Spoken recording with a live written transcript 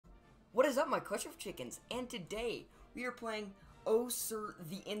What is up, my clutch of chickens? And today we are playing Oh Sir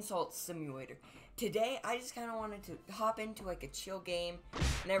the Insult Simulator. Today I just kind of wanted to hop into like a chill game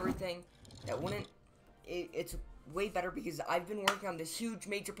and everything. That wouldn't. It's way better because I've been working on this huge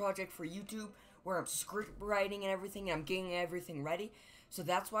major project for YouTube where I'm script writing and everything, and I'm getting everything ready. So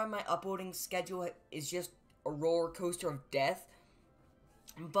that's why my uploading schedule is just a roller coaster of death.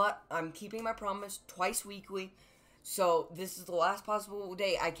 But I'm keeping my promise twice weekly. So this is the last possible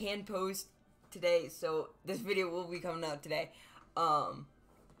day I can post today, so this video will be coming out today.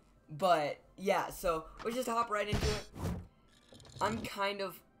 But yeah, so we'll just hop right into it. I'm kind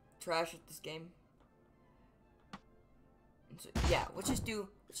of trash at this game. So, yeah, let's just do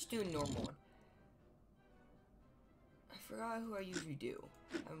a normal one. I forgot who I usually do.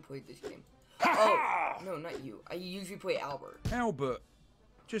 I haven't played this game. Oh, no, not you. I usually play Albert. Albert.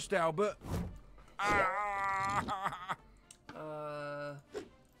 Just Albert. Yeah.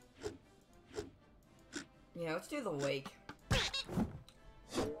 Yeah, let's do the lake.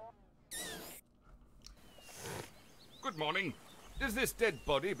 Good morning. Does this dead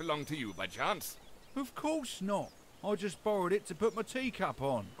body belong to you by chance? Of course not. I just borrowed it to put my teacup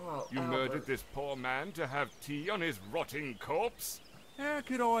on. Oh, You Albert. murdered this poor man to have tea on his rotting corpse? How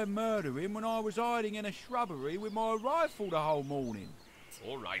could I murder him when I was hiding in a shrubbery with my rifle the whole morning?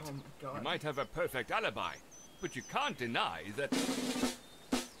 All right. Oh my God. You might have a perfect alibi, but you can't deny that...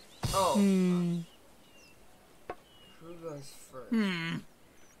 Oh. Who goes first?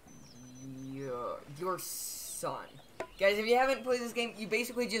 Your son. Guys, if you haven't played this game, you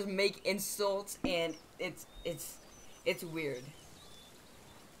basically just make insults, and it's weird.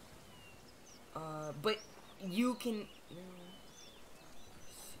 But you can...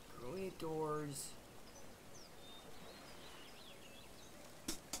 Screwy doors.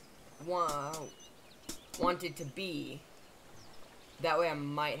 Wow. Wanted to be. That way I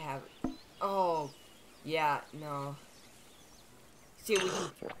might have it. Oh. Yeah, no. See, we can...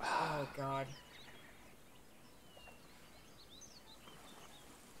 Oh, God.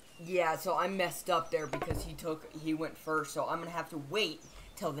 Yeah, so I messed up there because he went first, so I'm gonna have to wait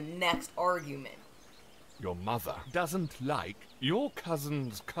till the next argument. Your mother doesn't like your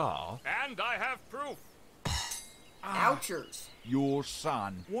cousin's car. And I have proof. Ouchers. Your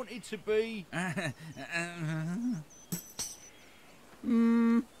son wanted to be...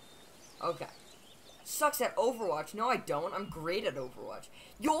 Okay. Sucks at Overwatch. No, I don't. I'm great at Overwatch.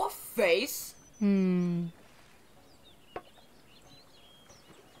 Your face?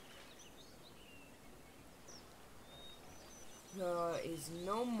 Is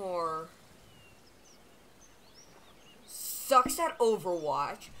no more. Sucks at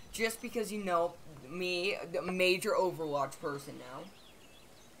Overwatch. Just because you know me, the major Overwatch person now.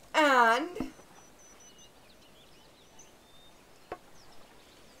 And...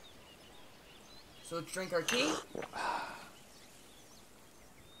 So let's drink our tea.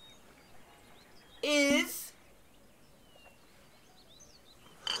 Is...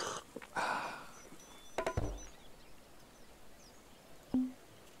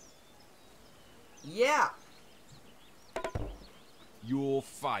 Yeah. Your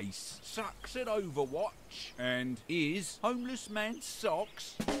face sucks at Overwatch and is homeless man's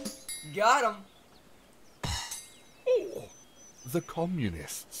socks. Got him. Oh, the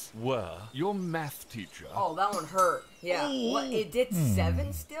communists were your math teacher. Oh, that one hurt. Yeah. What? It did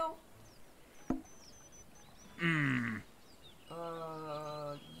 7 still?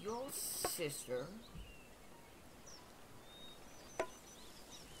 Your sister.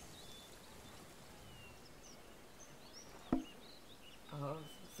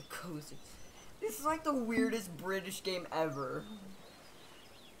 The cozy. This is like the weirdest British game ever.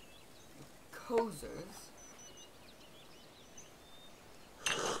 The Cozers.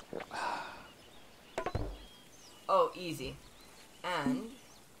 Oh, easy. And...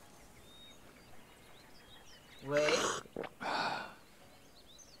 Wait.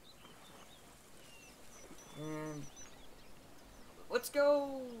 And... Let's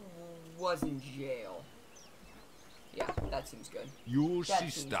go... Was in jail. Yeah, that seems good. Your That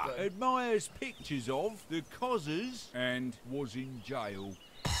seems sister good. admires pictures of the Cozzers and was in jail.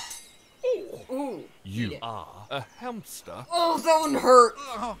 Ooh. You eat it. are a hamster. Oh, that one hurt.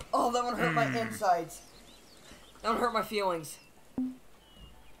 Oh, that one hurt my insides. That one hurt my feelings.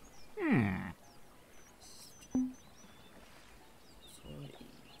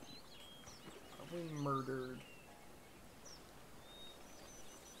 Probably murdered.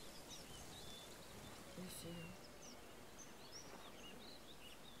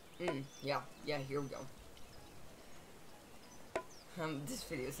 Yeah, here we go. This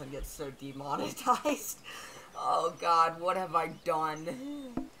video is gonna get so demonetized. Oh God, what have I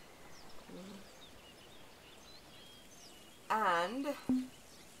done?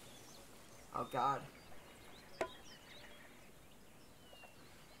 God.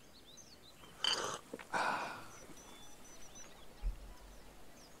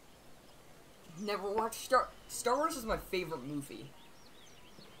 Never watched Star Wars is my favorite movie.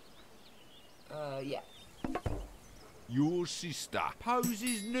 Yeah. Your sister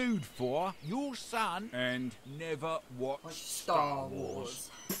poses nude for your son and never watched Star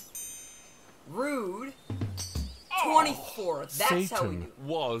Wars. Rude. 24. That's how we Satan do.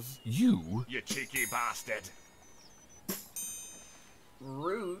 was you. You cheeky bastard.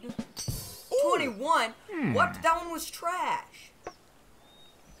 Rude. 21. What? That one was trash.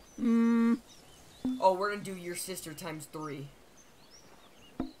 Oh, we're gonna do your sister times 3.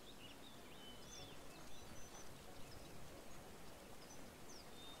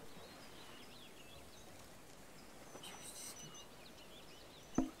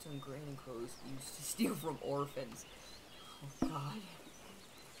 Some granny clothes used to steal from orphans. Oh God.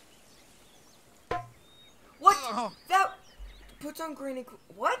 What? That puts on granny clothes.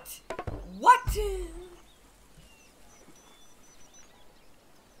 What? What?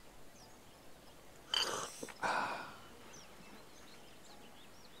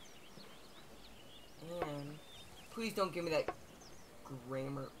 Man, please don't give me that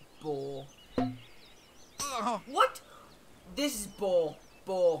grammar bull. What? This is bull.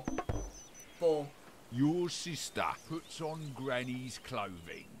 Bull. Bull. Your sister puts on Granny's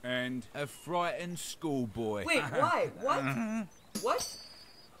clothing and a frightened schoolboy. Wait, why? What? What?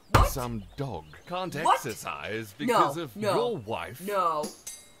 What? Some dog can't What? exercise because of your wife. No.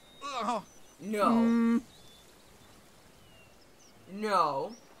 No.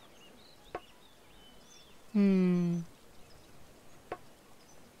 No.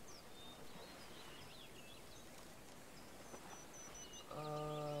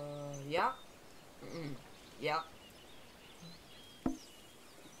 Yeah. Yeah.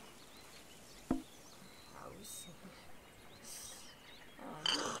 House.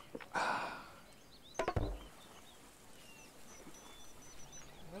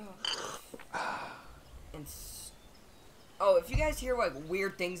 And oh, if you guys hear like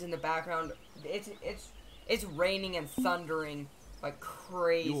weird things in the background, it's raining and thundering like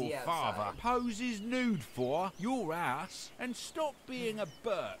crazy Your outside. father poses nude for your ass and stop being a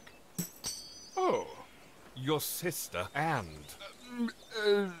Burke. Oh, your sister and...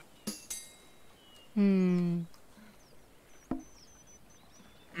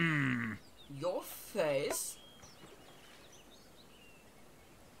 Your face.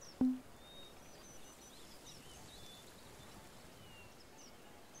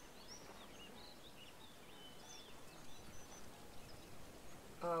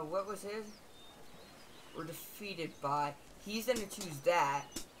 What was his? We're defeated by. He's gonna choose that.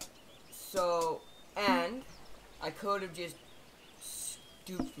 So, and I could have just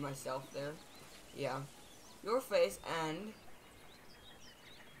stooped myself there. Yeah. Your face and.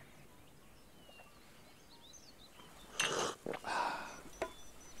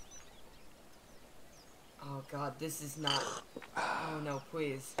 Oh God, this is not. Oh no,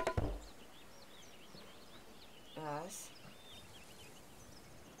 please. S.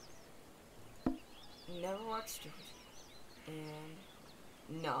 Never watched it. And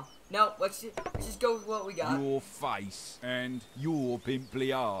no, let's just go with what we got. Your face and your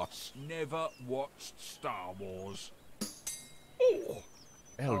pimply arse never watched Star Wars. Oh.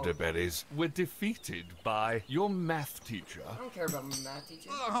 Elderberries were defeated by your math teacher. I don't care about my math teacher.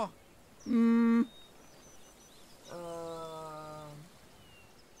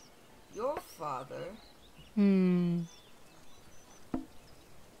 Your father.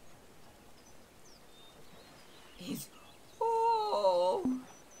 He's. Oh.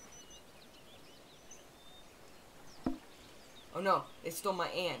 Oh no! They stole my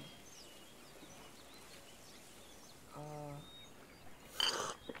aunt.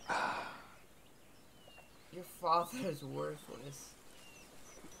 Your father is worthless.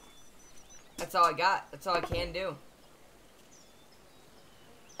 That's all I got. That's all I can do.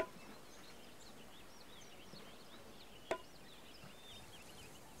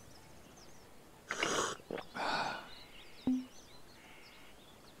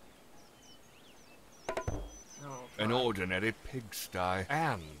 An ordinary pigsty.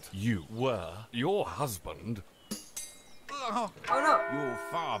 And you were your husband. Oh no! Your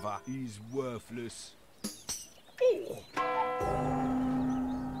father is worthless.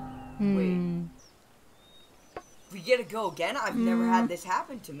 Wait. We get to go again? I've never had this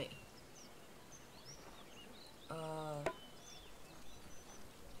happen to me.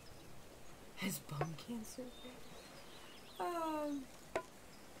 Has bum cancer?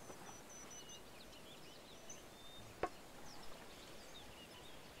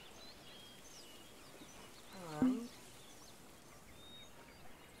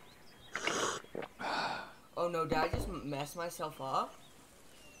 did I just mess myself up?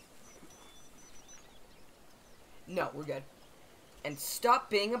 No, we're good. And stop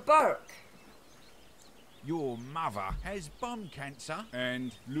being a Burke. Your mother has bum cancer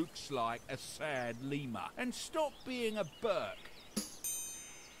and looks like a sad lemur. And stop being a Burke.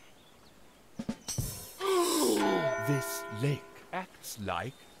 This lake acts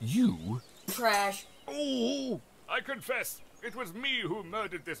like you. Trash. Oh! I confess, it was me who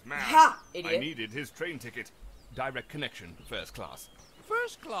murdered this man. Ha! Idiot. I needed his train ticket. Direct connection, first class.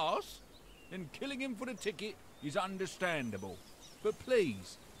 First class? Then killing him for the ticket is understandable. But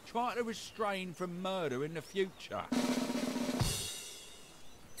please, try to restrain from murder in the future.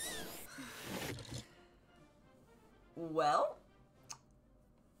 Well,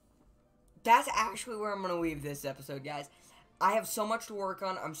 that's actually where I'm going to leave this episode, guys. I have so much to work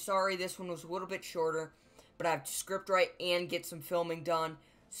on. I'm sorry this one was a little bit shorter, but I have to script write and get some filming done.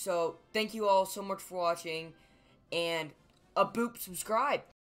 So, thank you all so much for watching, and a boop subscribe.